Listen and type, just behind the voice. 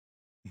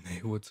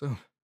Hey, what's up?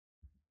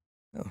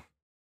 Oh,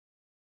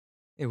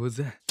 hey, what's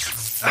that?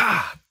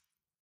 Ah!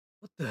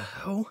 What the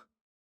hell? What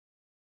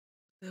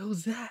the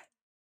hell's that?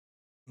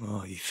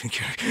 Oh, you think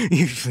you're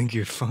you think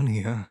you're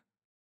funny, huh?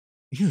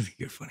 You think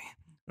you're funny.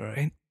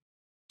 Alright?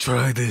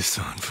 Try this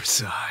on for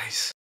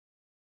size.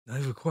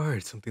 I've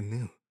acquired something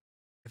new.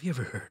 Have you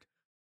ever heard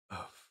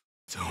of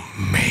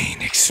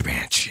domain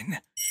expansion?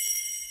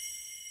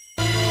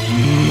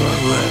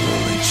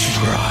 Malevolent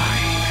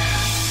Drive.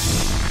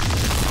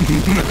 You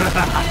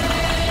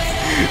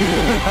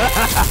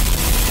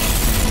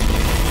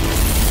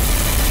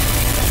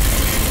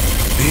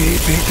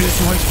think this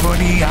one's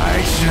funny?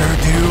 I sure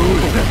do.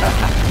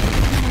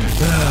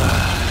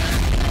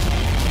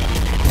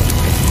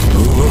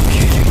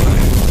 Okay,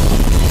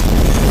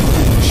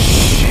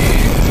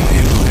 shit,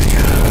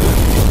 Fuga.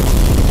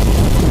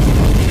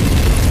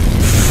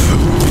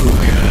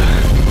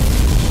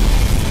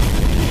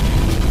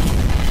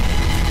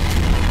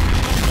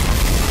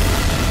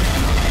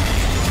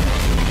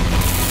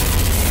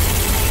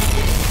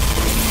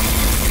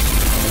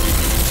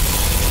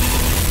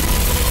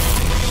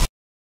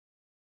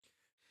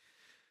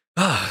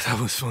 That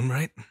was fun,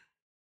 right?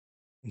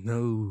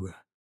 No.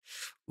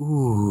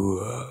 Ooh,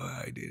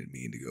 I didn't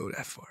mean to go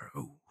that far.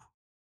 Oh,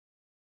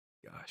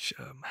 gosh.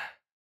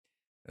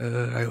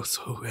 I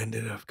also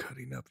ended up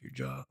cutting up your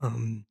jaw.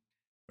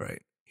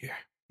 Right here.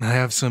 I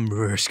have some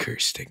reverse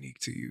curse technique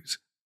to use.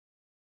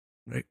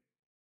 Right?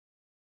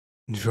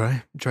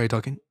 Try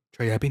talking.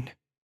 Try yapping.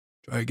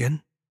 Try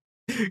again.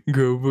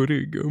 Go,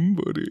 buddy. Go,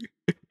 buddy.